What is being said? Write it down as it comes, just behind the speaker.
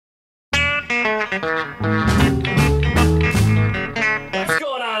What's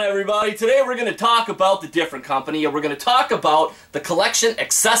going on, everybody? Today we're going to talk about the different company, and we're going to talk about the collection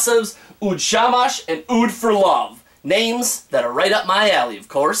Excessives, Oud Shamash, and Oud for Love. Names that are right up my alley, of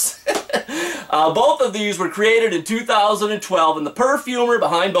course. Both of these were created in 2012, and the perfumer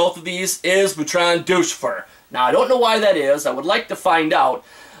behind both of these is Bertrand Duchaufour. Now, I don't know why that is. I would like to find out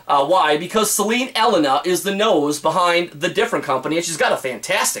why, because Celine Elena is the nose behind the different company, and she's got a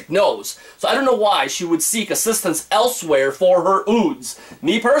fantastic nose. So I don't know why she would seek assistance elsewhere for her ouds.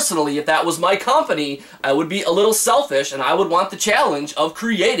 Me personally, if that was my company, I would be a little selfish, and I would want the challenge of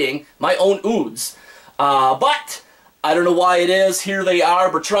creating my own ouds. But I don't know why it is. Here they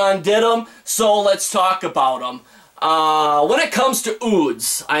are. Bertrand did them, so let's talk about them. When it comes to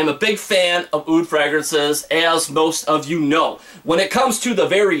ouds, I'm a big fan of oud fragrances, as most of you know. When it comes to the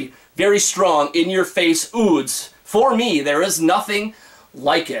very, very strong, in-your-face ouds, for me, there is nothing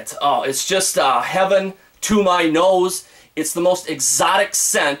like it. Oh, it's just heaven to my nose. It's the most exotic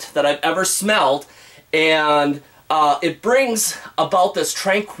scent that I've ever smelled, and it brings about this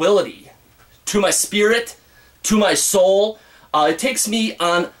tranquility to my spirit, to my soul. It takes me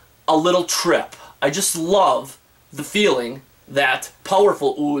on a little trip. I just love the feeling that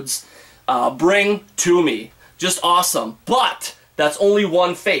powerful ouds bring to me. Just awesome. But that's only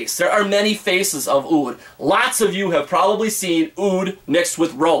one face. There are many faces of oud. Lots of you have probably seen oud mixed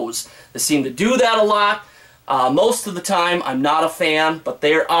with rose. They seem to do that a lot. Most of the time I'm not a fan, but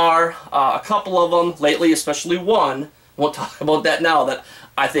there are a couple of them lately, especially one, won't talk about that now, that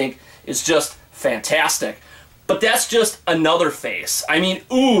I think is just fantastic. But that's just another face. I mean,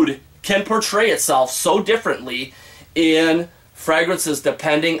 oud can portray itself so differently in fragrances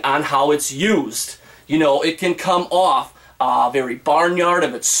depending on how it's used. You know, it can come off very barnyard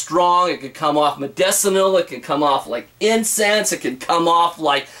if it's strong. It can come off medicinal. It can come off like incense. It can come off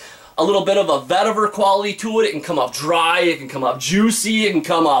like a little bit of a vetiver quality to it. It can come off dry. It can come off juicy. It can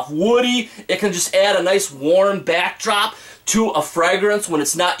come off woody. It can just add a nice warm backdrop to a fragrance when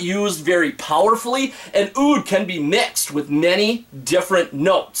it's not used very powerfully. And oud can be mixed with many different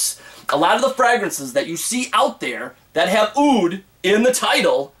notes. A lot of the fragrances that you see out there that have oud in the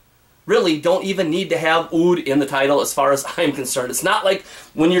title really don't even need to have oud in the title as far as I'm concerned. It's not like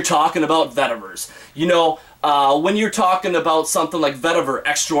when you're talking about vetivers. You know, when you're talking about something like vetiver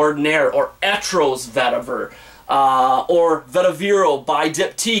extraordinaire or Etros vetiver or vetivero by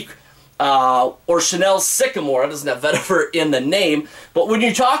diptyque or Chanel sycamore. It doesn't have vetiver in the name. But when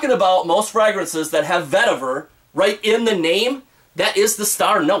you're talking about most fragrances that have vetiver right in the name, that is the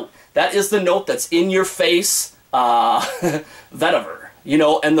star note. That is the note that's in your face, vetiver, you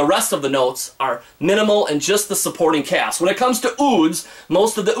know, and the rest of the notes are minimal and just the supporting cast. When it comes to ouds,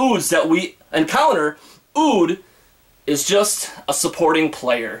 most of the ouds that we encounter, oud is just a supporting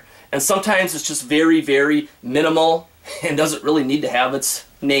player. And sometimes it's just very, very minimal and doesn't really need to have its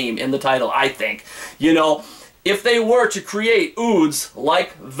name in the title, I think. You know, if they were to create ouds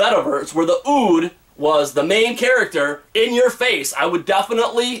like vetivers, where the oud was the main character in your face, I would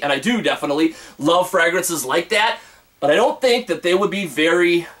definitely, and I do definitely, love fragrances like that, but I don't think that they would be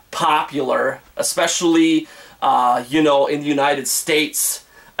very popular, especially, you know, in the United States.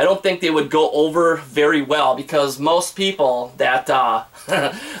 I don't think they would go over very well, because most people that I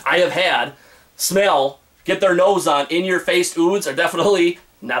have had smell, get their nose on in-your-face ouds are definitely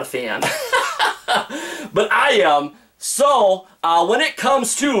not a fan. But I am. So, when it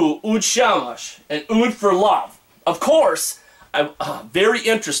comes to Oud Shamash and Oud for Love, of course, I'm very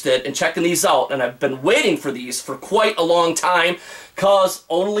interested in checking these out, and I've been waiting for these for quite a long time, because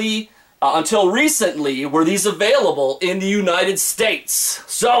only until recently were these available in the United States.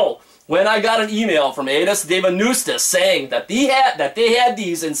 So, when I got an email from Adis Devanustas saying that they had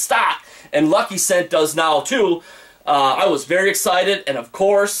these in stock, and Lucky Scent does now too, I was very excited, and of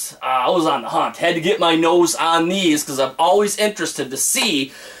course, I was on the hunt. Had to get my nose on these, because I'm always interested to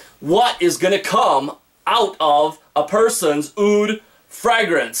see what is going to come out of a person's oud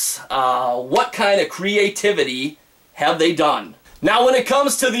fragrance. What kind of creativity have they done? Now, when it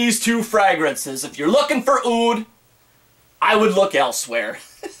comes to these two fragrances, if you're looking for oud, I would look elsewhere.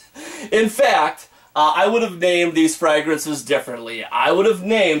 In fact, I would have named these fragrances differently. I would have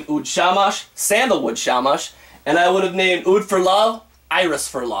named Oud Shamash Sandalwood Shamash, and I would have named Oud for Love Iris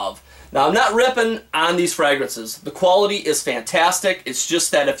for Love. Now, I'm not ripping on these fragrances. The quality is fantastic. It's just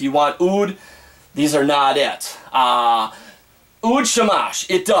that if you want oud, these are not it. Oud Shamash,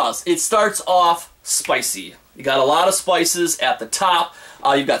 it does. It starts off spicy. You got a lot of spices at the top.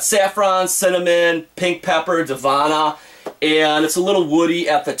 You've got saffron, cinnamon, pink pepper, divana, and it's a little woody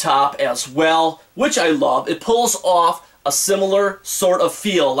at the top as well, which I love. It pulls off a similar sort of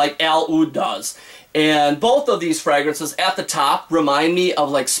feel like Oud does. And both of these fragrances at the top remind me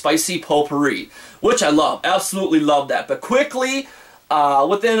of like spicy potpourri, which I love, absolutely love that. But quickly,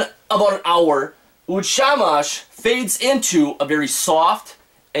 within about an hour, Oud Shamash fades into a very soft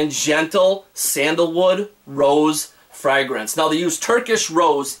and gentle sandalwood rose fragrance. Now they use Turkish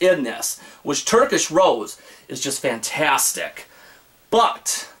rose in this, which Turkish rose is just fantastic.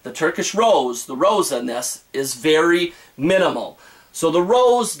 But the Turkish rose, the rose in this, is very minimal. So the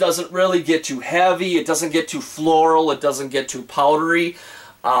rose doesn't really get too heavy, it doesn't get too floral, it doesn't get too powdery.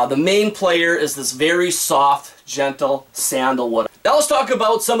 The main player is this very soft, gentle sandalwood. Now let's talk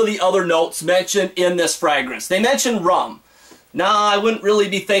about some of the other notes mentioned in this fragrance. They mention rum. Now I wouldn't really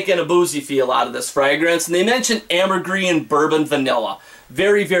be thinking a boozy feel out of this fragrance. And they mention ambergris and bourbon vanilla.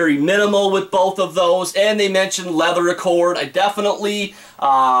 Very, very minimal with both of those. And they mention leather accord. I definitely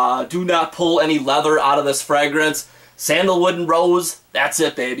do not pull any leather out of this fragrance. Sandalwood and rose, that's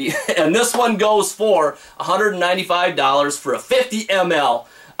it, baby. And this one goes for $195 for a 50 ml.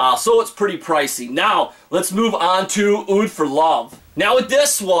 So it's pretty pricey. Now, let's move on to Oud for Love. Now with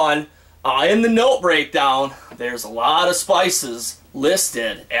this one, in the note breakdown, there's a lot of spices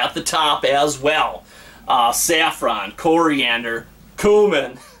listed at the top as well. Saffron, coriander,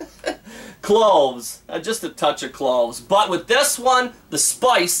 cumin, cloves, just a touch of cloves. But with this one, the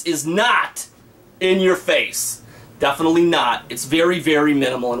spice is not in your face. Definitely not. It's very, very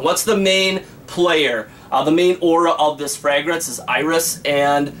minimal. And what's the main player? The main aura of this fragrance is iris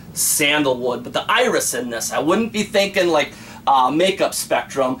and sandalwood. But the iris in this, I wouldn't be thinking like makeup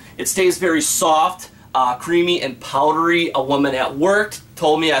spectrum. It stays very soft, creamy, and powdery. A woman at work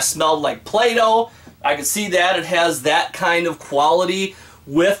told me I smelled like Play-Doh. I can see that. It has that kind of quality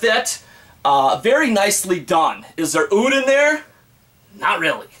with it. Very nicely done. Is there oud in there? Not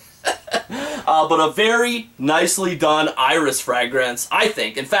really. But a very nicely done iris fragrance, I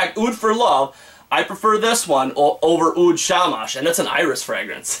think. In fact, Oud for Love, I prefer this one over Oud Shamash, and it's an iris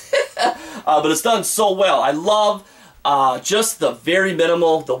fragrance. But it's done so well. I love just the very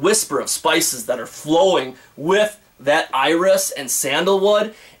minimal, the whisper of spices that are flowing with that iris and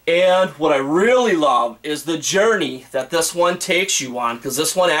sandalwood. And what I really love is the journey that this one takes you on, because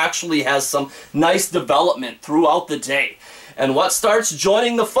this one actually has some nice development throughout the day. And what starts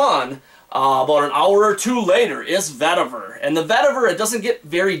joining the fun about an hour or two later is vetiver. And the vetiver, it doesn't get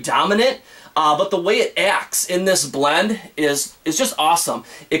very dominant, but the way it acts in this blend is just awesome.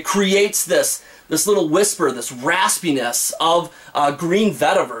 It creates this little whisper, this raspiness of green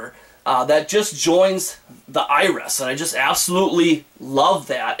vetiver that just joins the iris. And I just absolutely love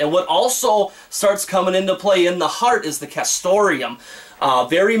that. And what also starts coming into play in the heart is the castoreum.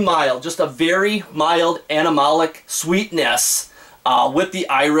 Very mild, just a very mild animalic sweetness with the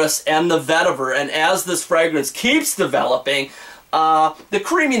iris and the vetiver. And as this fragrance keeps developing, the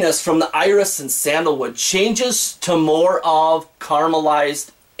creaminess from the iris and sandalwood changes to more of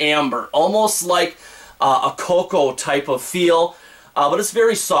caramelized amber, almost like a cocoa type of feel. But it's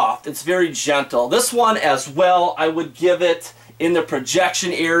very soft, it's very gentle. This one as well, I would give it in the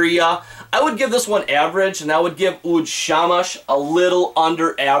projection area. I would give this one average, and I would give Oud Shamash a little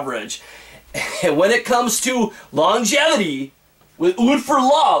under average. And when it comes to longevity, with Oud for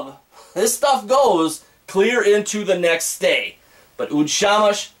Love, this stuff goes clear into the next day. But Oud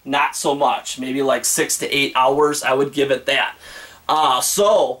Shamash, not so much. Maybe like 6 to 8 hours, I would give it that.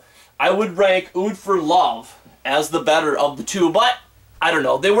 So, I would rank Oud for Love as the better of the two, but I don't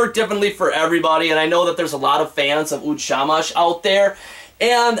know. They work differently for everybody, and I know that there's a lot of fans of Oud Shamash out there.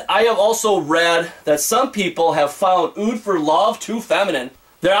 And I have also read that some people have found Oud for Love too feminine.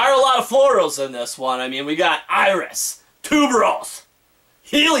 There are a lot of florals in this one. I mean, we got iris, tuberose,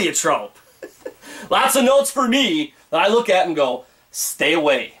 heliotrope. Lots of notes for me that I look at and go, stay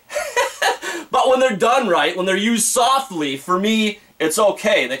away. But when they're done right, when they're used softly, for me, it's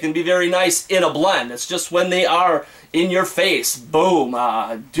okay. They can be very nice in a blend. It's just when they are in your face, boom,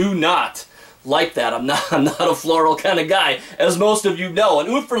 do not like that. I'm not a floral kind of guy, as most of you know. And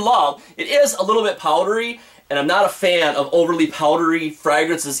Oud for Love, it is a little bit powdery, and I'm not a fan of overly powdery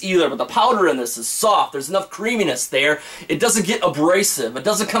fragrances either, but the powder in this is soft. There's enough creaminess there. It doesn't get abrasive. It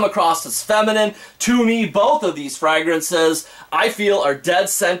doesn't come across as feminine. To me, both of these fragrances, I feel, are dead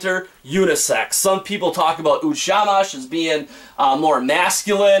center unisex. Some people talk about Oud Shamash as being more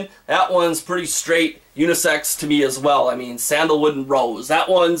masculine. That one's pretty straight unisex to me as well. I mean, sandalwood and rose. That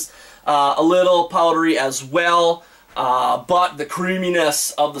one's a little powdery as well. But the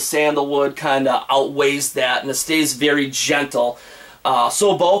creaminess of the sandalwood kind of outweighs that, and it stays very gentle.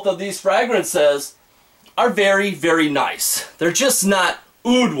 So both of these fragrances are very, very nice. They're just not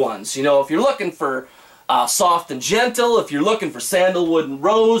oud ones. You know, if you're looking for soft and gentle. If you're looking for sandalwood and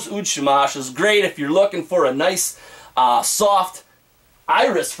rose, Oud Shamash is great. If you're looking for a nice, soft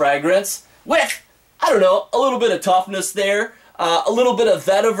iris fragrance with, I don't know, a little bit of toughness there, a little bit of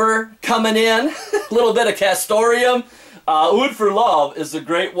vetiver coming in, a little bit of castoreum, Oud for Love is a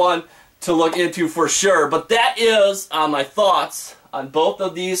great one to look into for sure. But that is my thoughts on both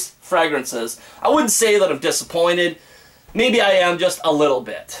of these fragrances. I wouldn't say that I'm disappointed. Maybe I am just a little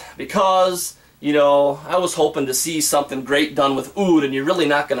bit, because, you know, I was hoping to see something great done with oud, and you're really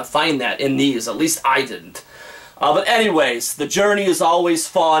not going to find that in these. At least I didn't. But anyways, the journey is always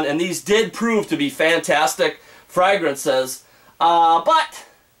fun, and these did prove to be fantastic fragrances. But,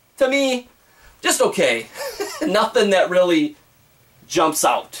 to me, just okay. Nothing that really jumps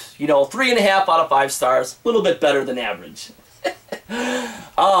out. You know, 3.5 out of 5 stars. A little bit better than average.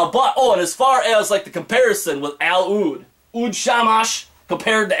 And as far as like the comparison with Oud Shamash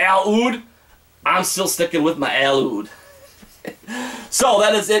compared to Oud, I'm still sticking with my Oud. So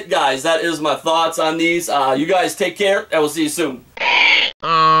that is it, guys. That is my thoughts on these. You guys take care. I will see you soon.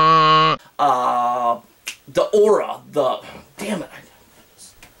 The aura, damn it.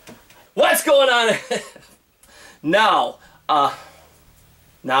 What's going on? Now,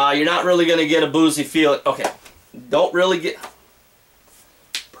 you're not really gonna get a boozy feel. Okay, don't really get.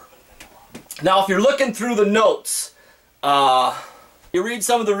 Now, if you're looking through the notes, you read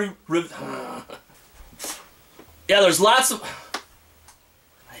some of the yeah, there's lots of.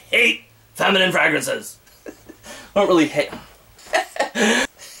 I hate feminine fragrances. I don't really hate.